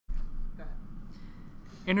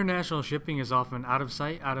International shipping is often out of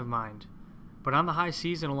sight, out of mind. But on the high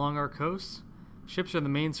seas and along our coasts, ships are the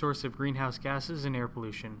main source of greenhouse gases and air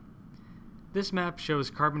pollution. This map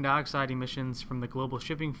shows carbon dioxide emissions from the global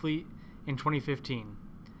shipping fleet in 2015.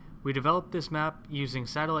 We developed this map using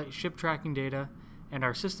satellite ship tracking data and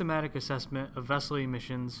our systematic assessment of vessel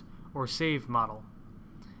emissions, or SAVE model.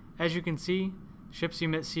 As you can see, ships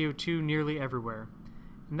emit CO2 nearly everywhere,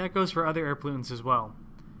 and that goes for other air pollutants as well.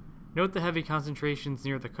 Note the heavy concentrations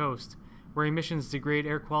near the coast, where emissions degrade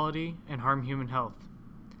air quality and harm human health.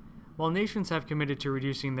 While nations have committed to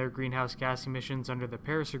reducing their greenhouse gas emissions under the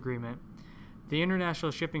Paris Agreement, the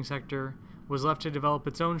international shipping sector was left to develop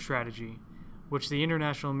its own strategy, which the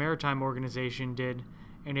International Maritime Organization did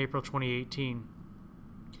in April 2018.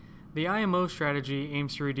 The IMO strategy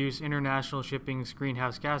aims to reduce international shipping's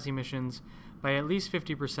greenhouse gas emissions by at least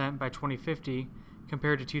 50% by 2050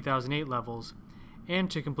 compared to 2008 levels, and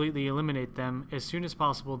to completely eliminate them as soon as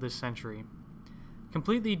possible this century.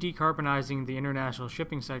 Completely decarbonizing the international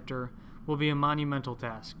shipping sector will be a monumental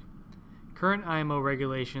task. Current IMO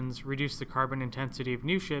regulations reduce the carbon intensity of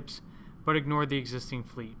new ships, but ignore the existing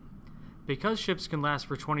fleet. Because ships can last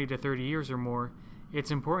for 20 to 30 years or more,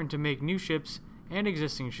 it's important to make new ships and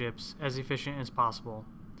existing ships as efficient as possible.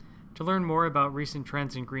 To learn more about recent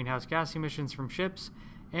trends in greenhouse gas emissions from ships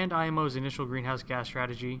and IMO's initial greenhouse gas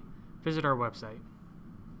strategy, visit our website.